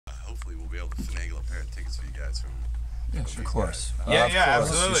be able to finagle a pair of tickets for you guys from. Yeah, of course. Yeah, of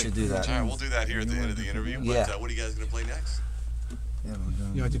course. absolutely. You should do that. All right, we'll do that here at the end of the interview. Yeah. But what are you guys going to play next? Yeah, we're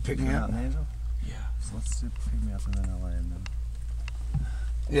doing. You want to pick me up? Yeah. So let's do Pick Me Up and then LA and then.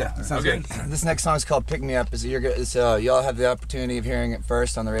 Yeah, that sounds good. This next song is called "Pick Me Up." Y'all have the opportunity of hearing it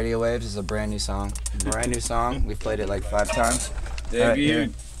first on the radio waves. It's a brand new song. Brand new song. We've played it like 5 times.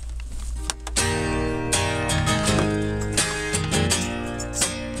 Debuted.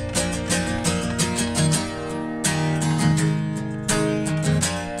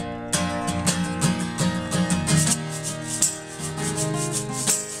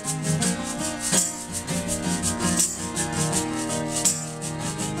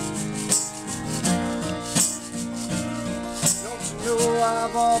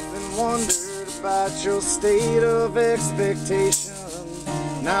 I've often wondered about your state of expectation.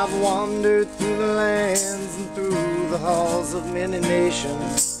 And I've wandered through the lands and through the halls of many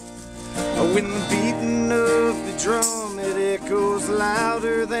nations. When the beating of the drum, it echoes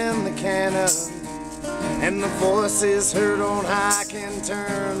louder than the cannon, and the voices heard on high can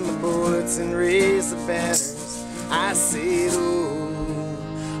turn the bullets and raise the banners. I said,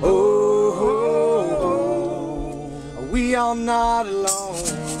 oh, oh, oh, oh, we are not alone.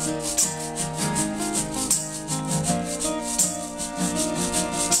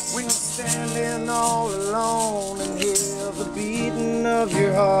 When you're standing all alone and hear the beating of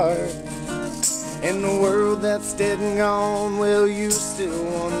your heart, and the world that's dead and gone, well, you still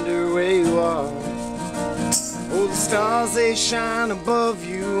wonder where you are. Oh, the stars, they shine above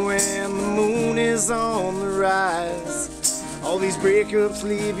you, and the moon is on the rise. All these breakups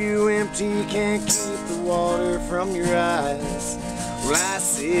leave you empty, you can't keep the water from your eyes. Well, I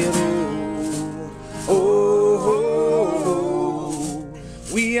said, oh, oh, oh,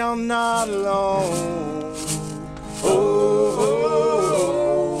 oh, we are not alone. Oh, oh,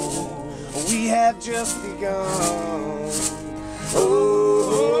 oh, we have just begun. Oh,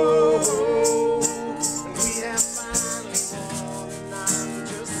 oh, oh, and we have finally won, and I'm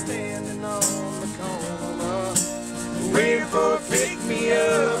just standing on the corner, waiting for a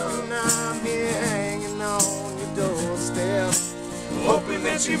pick-me-up, and I'm here hanging on your doorstep, hoping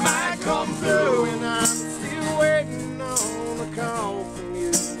that you might come through, and I'm still waiting on a call from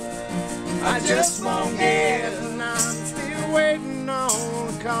you. I just won't get, and I'm still waiting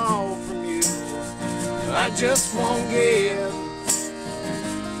on a call from you. I just won't get.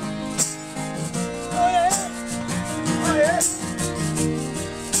 Oh yeah, oh yeah.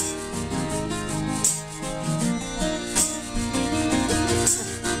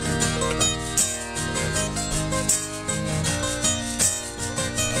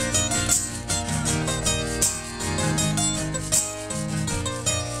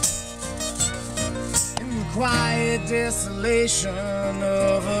 Quiet desolation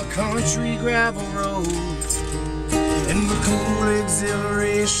of a country gravel road, in the cool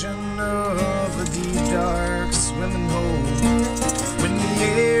exhilaration of a deep dark swimming hole, when the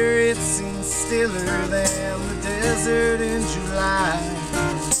air it seems stiller than the desert in July,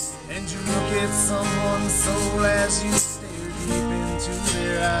 and you look at someone's soul as you stare deep into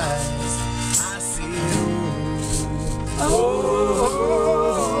their eyes. I see, oh, oh,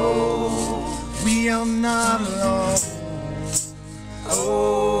 oh, we are not alone. Oh,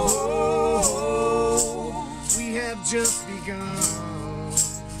 oh, oh, we have just begun.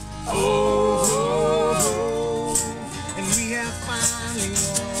 Oh, oh, oh, and we have finally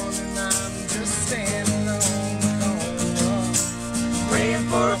won, and I'm just standing on the corner, praying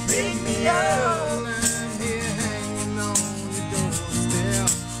for a pick-me-up, and I'm here hanging on your doorstep,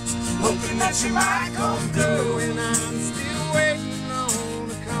 hoping that you might come through, and I'm still waiting on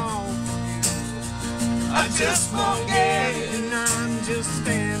a call from you. I just won't get it, and I'm just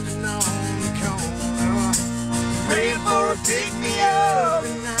standing on the corner, praying for a pick-me-up,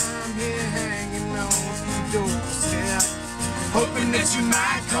 and I'm here hanging on your doorstep, hoping that you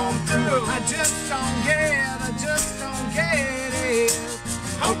might come through. I just don't get, I just don't get it,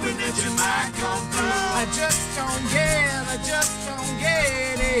 hoping that you might come through. I just don't get, I just don't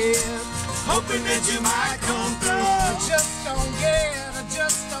get it, hoping that you might come through. I just don't get, I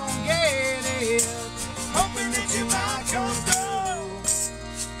just don't get it, hoping that you might come through.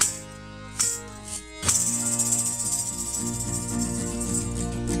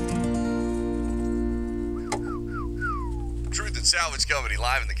 Truth Salvage Company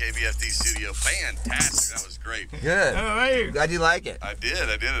live in the KPFT studio. Fantastic. That was great. Good. Glad you like it. I did.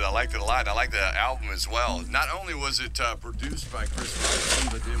 I liked it a lot. I liked the album as well. Not only was it produced by Chris Robinson,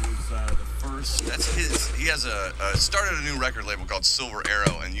 but it was the first. That's his. He has started a new record label called Silver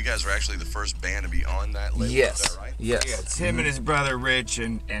Arrow, and you guys were actually the first band to be on that label. Yes. Is that right? Yes. Yeah, it's him and his brother Rich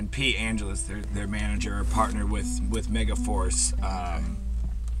and Pete Angelus, their manager, are partnered with Megaforce,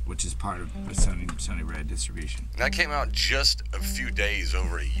 which is part of Sony Red Distribution. That came out just a few days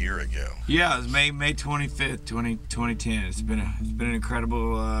over a year ago. Yeah, it was May 25th, 2010. It's been an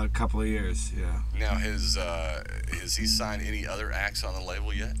incredible couple of years. Yeah. Now, has he signed any other acts on the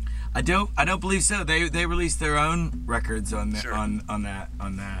label yet? I don't believe so. They released their own records on that. Sure. on that.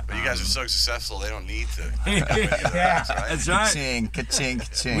 But you guys are so successful, they don't need to. Yeah, that's right. Ka-ching, ka-ching,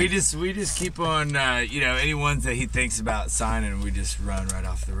 ka-ching. We just keep on, any ones that he thinks about signing, we just run right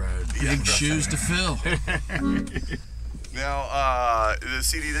off the road. Big shoes to fill. Now, the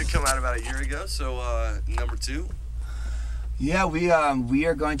CD did come out about a year ago, so number 2. Yeah, we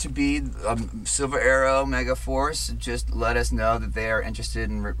are going to be Silver Arrow Megaforce. Just let us know that they are interested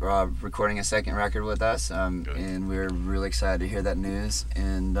in recording a second record with us, and we're really excited to hear that news.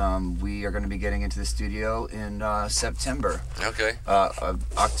 And we are going to be getting into the studio in September. Okay.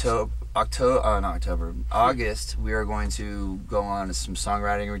 August, we are going to go on some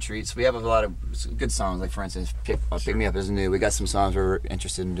songwriting retreats. We have a lot of good songs, like for instance, Pick Me Up is new. We got some songs we're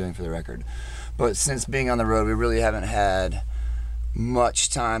interested in doing for the record. But since being on the road, we really haven't had much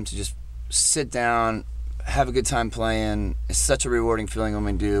time to just sit down, have a good time playing. It's such a rewarding feeling when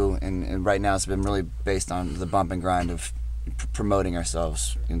we do, and right now it's been really based on the bump and grind of promoting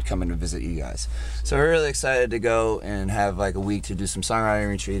ourselves and coming to visit you guys. So we're really excited to go and have like a week to do some songwriting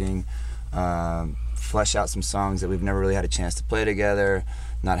retreating, flesh out some songs that we've never really had a chance to play together,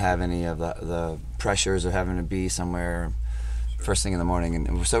 not have any of the pressures of having to be somewhere first thing in the morning.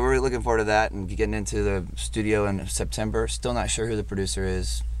 And so we're really looking forward to that and getting into the studio in September. Still not sure who the producer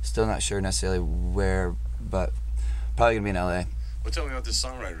is, still not sure necessarily where, but probably gonna be in LA. Well, tell me about this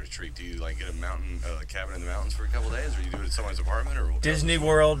songwriter retreat. Do you like get a cabin in the mountains for a couple of days, or you do it at someone's apartment, or Disney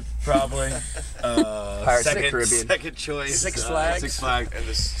World, probably. Pirates of the Caribbean. Second choice. Six Flags. and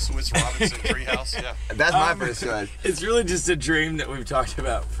the Swiss Robinson treehouse? Yeah. That's my first choice. It's really just a dream that we've talked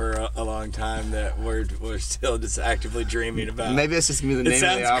about for a long time that we're still just actively dreaming about. Maybe it's just gonna be the name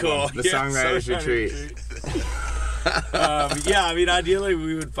of the album. Cool. The Songwriters Retreat. Yeah, I mean, ideally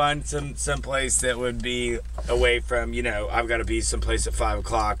we would find some place that would be away from, I've got to be someplace at 5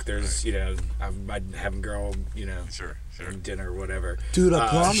 o'clock. There's, I'm having girl, Sure. dinner or whatever. Dude, I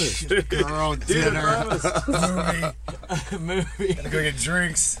promise. Girl, dinner, movie. gotta go get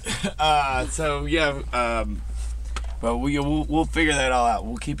drinks. So yeah, but we'll figure that all out.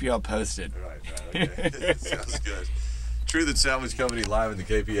 We'll keep you all posted. Right. Okay. Sounds good. Truth Salvage Company live in the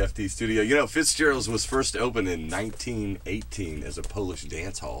KPFT studio. Fitzgerald's was first opened in 1918 as a Polish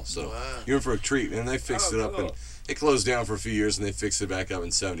dance hall. So you're in for a treat. And they fixed it up, and it closed down for a few years, and they fixed it back up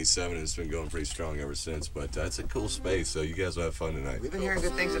in '77, and it's been going pretty strong ever since. But it's a cool space, so you guys will have fun tonight. We've been hearing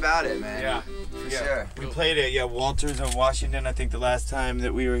good things about it, man. Yeah, for sure. We played at Walters in Washington, I think, the last time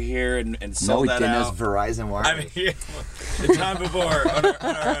that we were here, and sold No, we that didn't. out. It was Verizon Wireless. I mean, the time before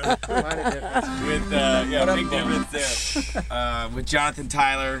big difference there. With Jonathan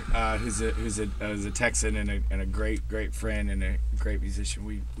Tyler, who's a Texan and a great friend and a great musician,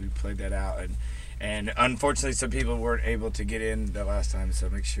 we played that out, and unfortunately some people weren't able to get in the last time, so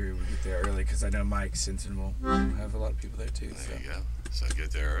make sure we get there early, because I know Mike Simpson will have a lot of people there too. There you go. So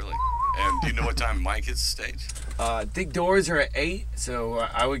get there early. And do you know what time Mike hits the stage? I think doors are at 8, so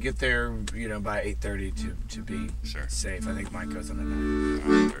I would get there, by 8:30 to be safe. I think Mike goes on at 9.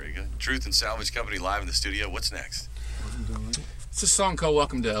 All right, very good. Truth and Salvage Company live in the studio. What's next? It's a song called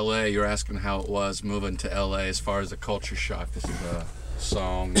Welcome to LA. You're asking how it was moving to LA as far as the culture shock. This is a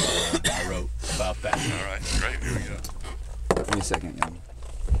song I wrote about that. All right, great. Here we go. Give me a second, young.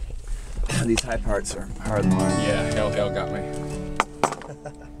 These high parts are hard to learn. Yeah, hell got me.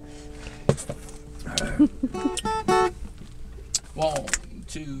 Alright. 1,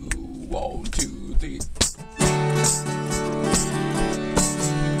 2, 1, 2, 3.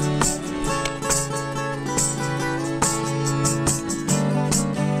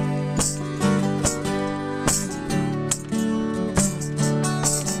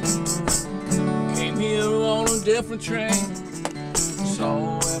 Came here on a different train.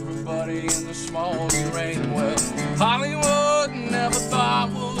 Saw everybody in the small rain. Well, Hollywood never thought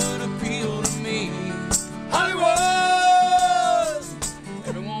would appeal to me. Hollywood,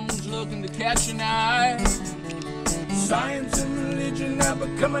 everyone's looking to catch an eye. Science and religion have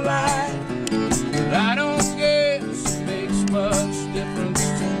become alive. But I don't guess it makes much difference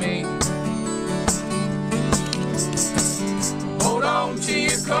to me. Hold on to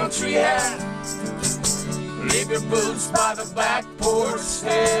your country hat. Leave your boots by the back porch.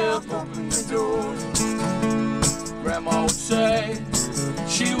 Step open the door. Grandma would say,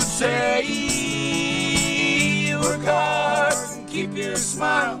 she would say, you Work hard and keep your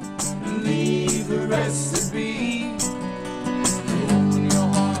smile and leave the rest to be. Open your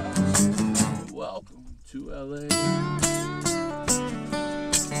hearts. Welcome to LA.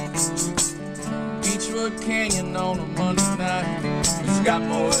 Beachwood Canyon on a Monday night. It's got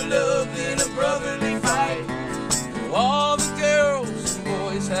more love than a brotherly fight. All the girls and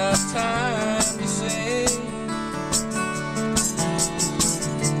boys have time to sing.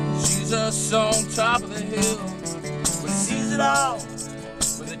 She's us on top of the hill, but sees it all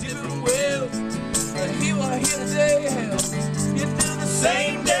with a different will. But here we're here today, hell, you do the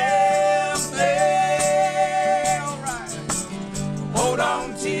same damn thing. Alright, hold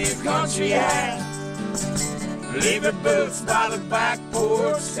on to your country hat. Leave your boots by the back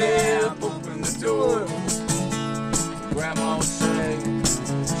porch step. Open the door. Grandma would say,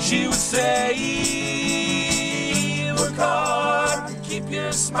 she would say, work hard, keep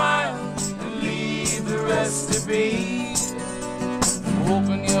your smile, and leave the rest to be.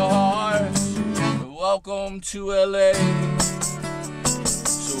 Open your heart, welcome to LA.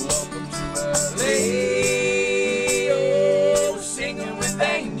 So welcome to LA. Oh, singing with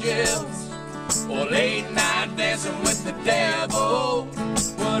angels, or late night dancing with the devil.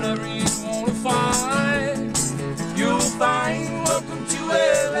 Whatever you wanna find, you'll find. Welcome to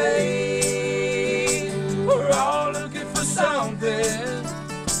LA. We're all looking for something,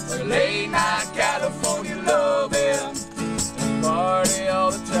 a late night California loving, and party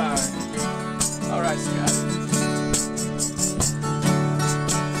all the time. All right, Scott.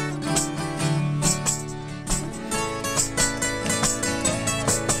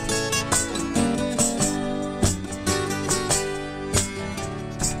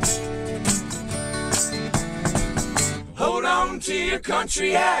 Hold on to your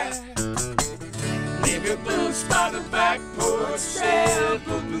country hat. Leave your boots by the back porch step.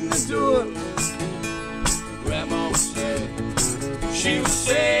 Open the door. Grandma would say, she would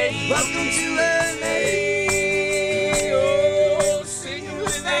say, welcome to LA. Oh, singing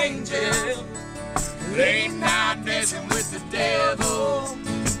with angels, late night dancing with the devil.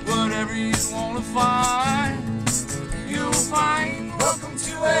 Whatever you wanna find, you'll find. Welcome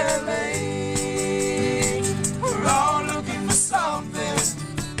to LA. We're all looking for something,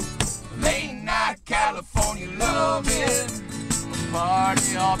 late night California loving,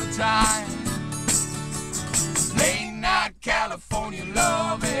 party all the time. Late night California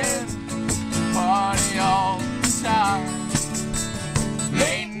loving, party all the time.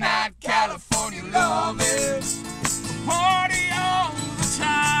 Late night California loving, party all the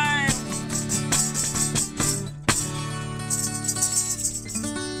time.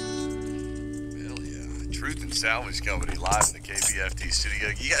 Truth Salvage Company live in the KPFT studio.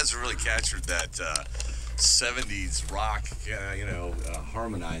 You guys have really captured that 70s rock,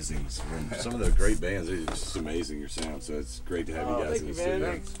 harmonizing from some of the great bands. It's just amazing, your sound. So it's great to have you guys in the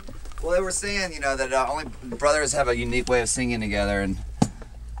studio. Well, they were saying, that only brothers have a unique way of singing together, and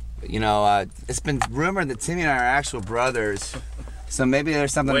it's been rumored that Timmy and I are actual brothers. So maybe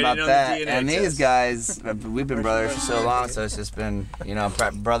there's something about that. And these guys, we've been brothers for so long, so it's just been,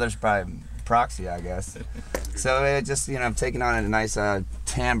 brothers by proxy, I guess. So it just, taking on a nice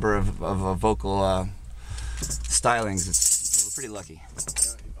timbre of vocal stylings. We're pretty lucky.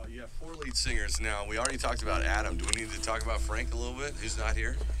 You have 4 lead singers now. We already talked about Adam. Do we need to talk about Frank a little bit, who's not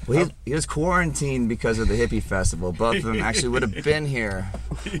here? Well, he was quarantined because of the hippie festival. Both of them actually would have been here,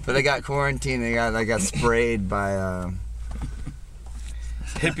 but they got quarantined. They got sprayed by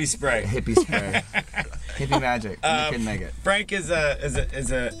hippie spray. Hippie spray. Hippie magic. You couldn't make it. Frank is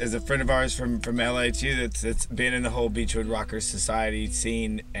a friend of ours from LA too. That's been in the whole Beachwood Rockers Society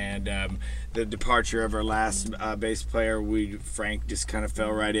scene, and the departure of our last bass player, Frank just kind of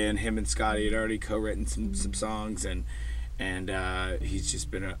fell right in. Him and Scotty had already co-written some songs, and he's just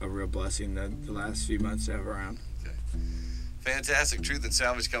been a real blessing the last few months to have around. Okay. Fantastic. Truth and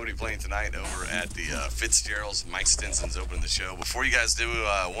Salvage Company playing tonight over at the Fitzgerald's. Mike Stinson's opening the show. Before you guys do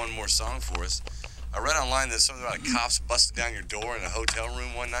one more song for us, I read online that something about cops busted down your door in a hotel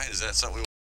room one night. Is that something we